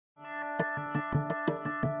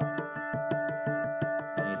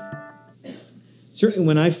Certainly,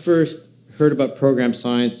 when I first heard about program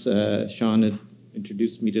science, Sean had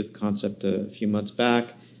introduced me to the concept a few months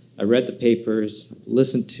back. I read the papers,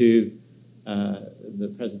 listened to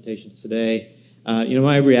the presentations today.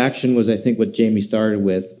 My reaction was, I think, what Jamie started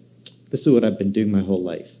with. This is what I've been doing my whole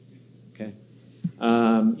life. Okay,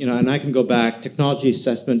 and I can go back. Technology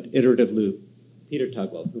assessment, iterative loop. Peter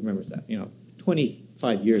Tugwell, who remembers that?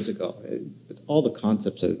 25 years ago. It's all the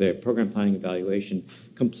concepts are there: program planning, evaluation,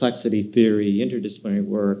 complexity theory, interdisciplinary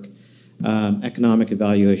work, economic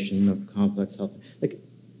evaluation of complex health.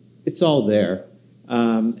 It's all there.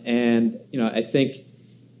 I think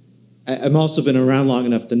I've also been around long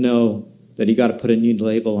enough to know that you got to put a new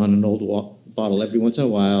label on an old bottle every once in a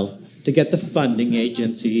while to get the funding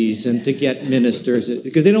agencies and to get ministers,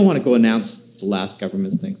 because they don't want to go announce the last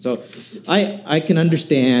government's thing. So I can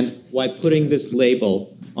understand why putting this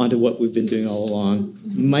label onto what we've been doing all along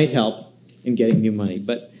might help in getting new money.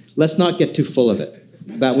 But let's not get too full of it.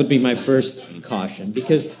 That would be my first caution,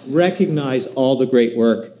 because recognize all the great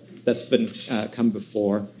work that's been come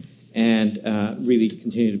before and really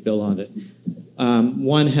continue to build on it.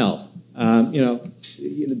 One Health,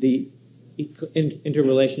 the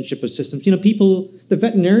interrelationship of systems. The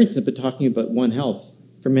veterinarians have been talking about One Health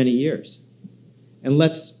for many years. And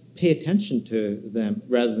let's pay attention to them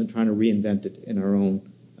rather than trying to reinvent it in our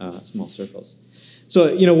own small circles.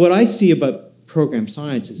 So, what I see about program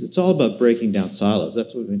science is it's all about breaking down silos.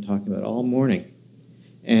 That's what we've been talking about all morning.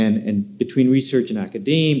 And between research and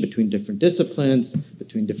academia, between different disciplines,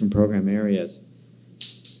 between different program areas.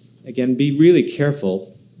 Again, be really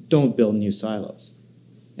careful. Don't build new silos.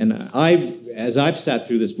 And as I've sat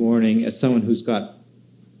through this morning, as someone who's got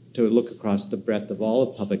to look across the breadth of all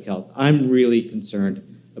of public health, I'm really concerned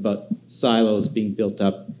about silos being built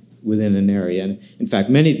up within an area. And in fact,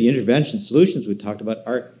 many of the intervention solutions we talked about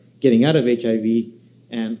are getting out of HIV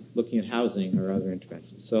and looking at housing or other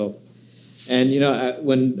interventions. So,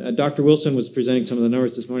 when Dr. Wilson was presenting some of the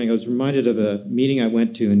numbers this morning, I was reminded of a meeting I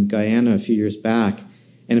went to in Guyana a few years back.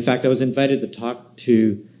 And in fact, I was invited to talk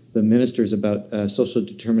to the ministers about social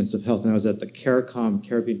determinants of health. And I was at the CARICOM,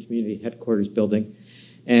 Caribbean Community Headquarters building.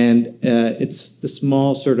 And it's the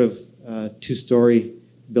small sort of two-story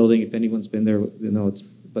building. If anyone's been there, you know it's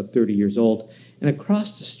about 30 years old. And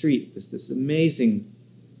across the street is this amazing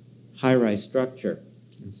high-rise structure.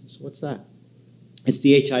 So what's that? It's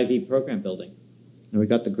the HIV program building. And we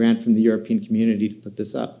got the grant from the European community to put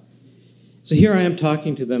this up. So here I am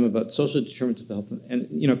talking to them about social determinants of health.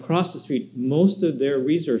 And across the street, most of their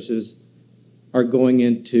resources are going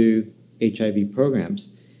into HIV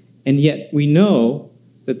programs. And yet we know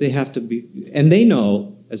that they have to be, and they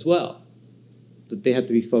know as well, that they have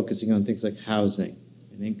to be focusing on things like housing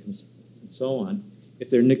and incomes and so on, if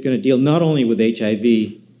they're going to deal not only with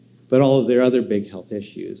HIV, but all of their other big health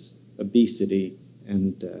issues, obesity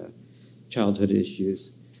and childhood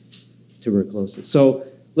issues, tuberculosis. So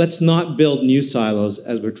let's not build new silos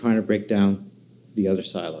as we're trying to break down the other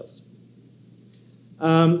silos.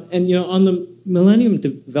 On the Millennium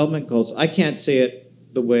Development Goals, I can't say it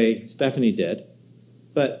the way Stephanie did,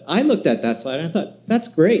 but I looked at that slide and I thought, that's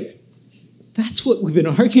great. That's what we've been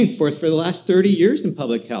arguing for the last 30 years in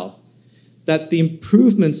public health, that the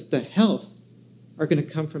improvements to health are going to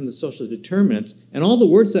come from the social determinants. And all the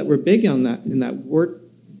words that were big on that in that word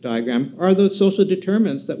diagram are those social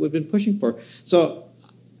determinants that we've been pushing for. So,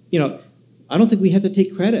 I don't think we have to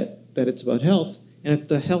take credit that it's about health. And if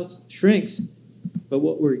the health shrinks, but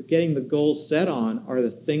what we're getting the goals set on are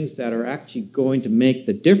the things that are actually going to make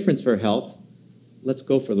the difference for health, let's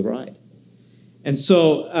go for the ride. And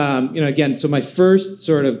so, again, so my first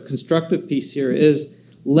sort of constructive piece here is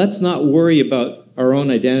let's not worry about our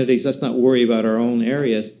own identities. Let's not worry about our own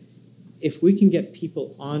areas. If we can get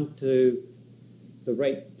people onto the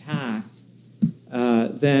right path,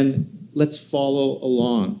 then let's follow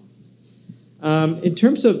along. In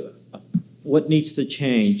terms of what needs to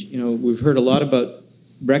change, we've heard a lot about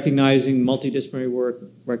recognizing multidisciplinary work,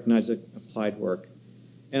 recognizing applied work.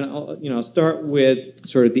 And I'll start with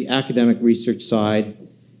sort of the academic research side.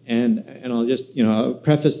 And I'll just,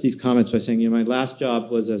 preface these comments by saying, my last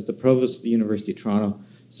job was as the provost of the University of Toronto.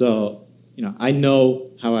 So, I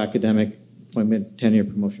know how academic appointment, tenure,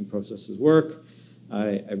 promotion processes work.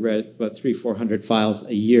 I read about 300-400 files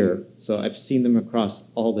a year. So I've seen them across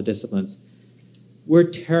all the disciplines. We're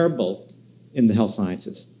terrible in the health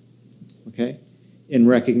sciences, okay, in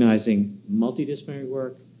recognizing multidisciplinary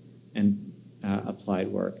work and applied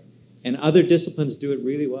work. And other disciplines do it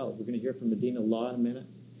really well. We're going to hear from the Dean of Law in a minute.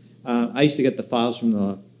 I used to get the files from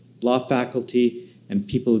the law faculty, and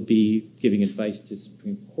people would be giving advice to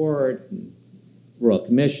Supreme Court and Royal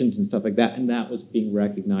Commissions and stuff like that, and that was being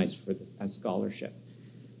recognized as scholarship.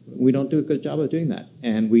 We don't do a good job of doing that,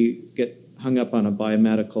 and we get hung up on a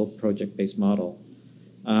biomedical project-based model.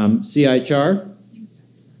 CIHR,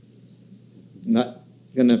 not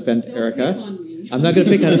going to offend Erica. I'm not going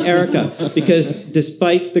to pick on Erica, because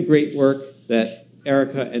despite the great work that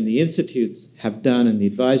Erica and the institutes have done and the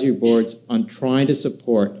advisory boards on trying to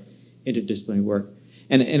support interdisciplinary work,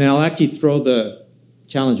 and I'll actually throw the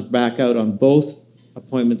challenge back out on both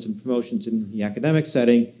appointments and promotions in the academic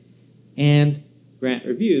setting and grant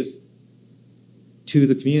reviews to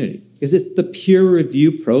the community. Because it's the peer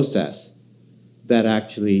review process that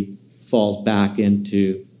actually falls back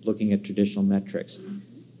into looking at traditional metrics.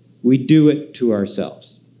 We do it to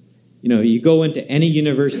ourselves. You know, you go into any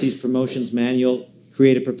university's promotions manual,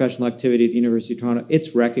 create a professional activity at the University of Toronto,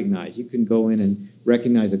 it's recognized. You can go in and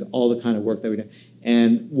recognize all the kind of work that we do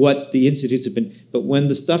and what the institutes have been. But when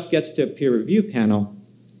the stuff gets to a peer review panel,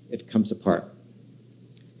 it comes apart.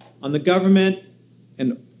 On the government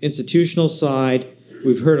and institutional side,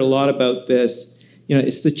 we've heard a lot about this. You know,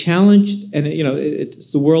 it's the challenge, and you know,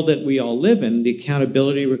 it's the world that we all live in. The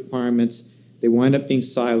accountability requirements, they wind up being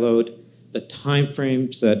siloed. The time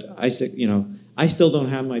frames that I still don't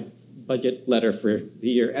have my budget letter for the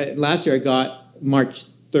year. Last year I got March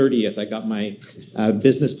 30th. I got my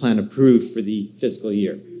business plan approved for the fiscal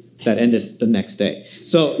year. That ended the next day.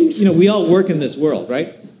 So you know, we all work in this world,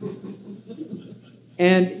 right?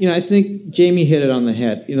 And you know, I think Jamie hit it on the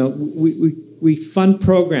head. You know, we fund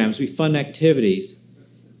programs, we fund activities,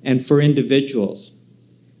 and for individuals,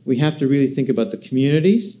 we have to really think about the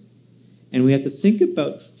communities, and we have to think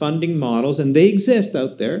about funding models, and they exist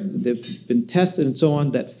out there. They've been tested and so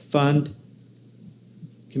on, that fund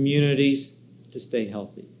communities to stay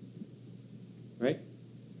healthy, right?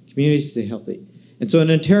 Communities to stay healthy. And so in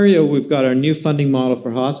Ontario, we've got our new funding model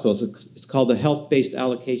for hospitals. It's called the health-based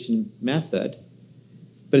allocation method,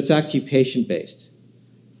 but it's actually patient-based.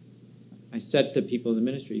 I said to people in the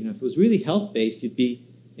ministry, you know, if it was really health-based, you'd be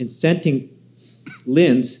incenting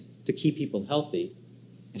LHINs to keep people healthy.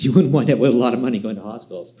 And you wouldn't want that with a lot of money going to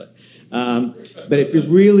hospitals. But if you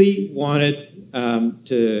really wanted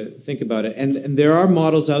to think about it, and there are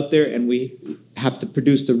models out there, and we have to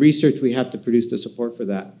produce the research, we have to produce the support for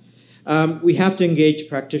that. We have to engage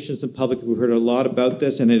practitioners and public. We've heard a lot about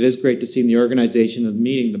this, and it is great to see in the organization of the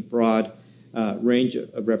meeting the broad range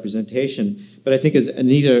of representation. But I think, as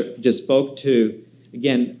Anita just spoke to,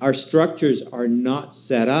 again, our structures are not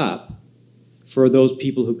set up for those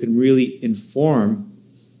people who can really inform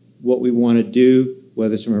what we want to do,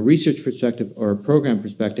 whether it's from a research perspective or a program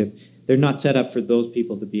perspective. They're not set up for those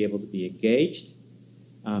people to be able to be engaged,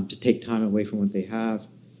 to take time away from what they have.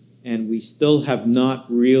 And we still have not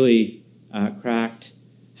really cracked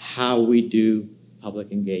how we do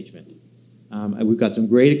public engagement. We've got some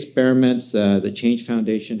great experiments. The Change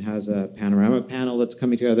Foundation has a panorama panel that's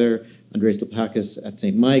coming together. Andres Lopakis at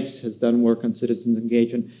St. Mike's has done work on citizens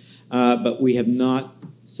engagement. But we have not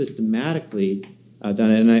systematically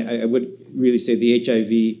done it. And I would really say the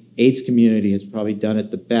HIV/AIDS community has probably done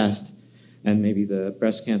it the best, and maybe the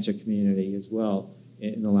breast cancer community as well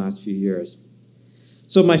in the last few years.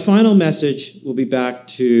 So my final message will be back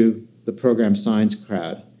to the program science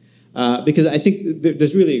crowd, because I think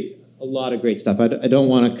there's really a lot of great stuff. I don't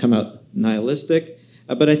want to come out nihilistic,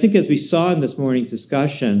 but I think as we saw in this morning's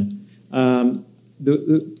discussion,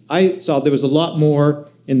 I saw there was a lot more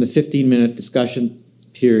in the 15-minute discussion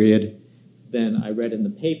period than I read in the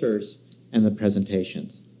papers and the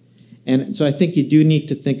presentations. And so I think you do need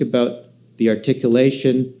to think about the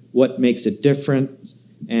articulation, what makes it different,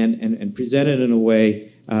 and present it in a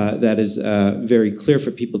way that is very clear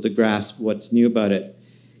for people to grasp what's new about it.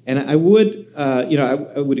 And I would,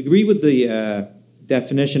 I would agree with the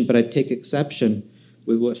definition, but I'd take exception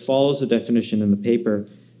with what follows the definition in the paper.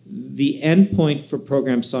 The end point for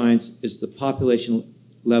program science is the population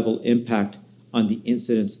level impact on the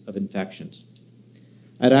incidence of infections.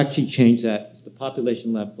 I'd actually change that to the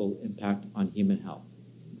population level impact on human health,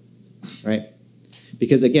 right?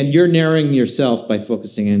 Because again, you're narrowing yourself by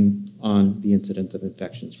focusing in on the incidence of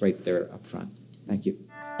infections right there up front. Thank you.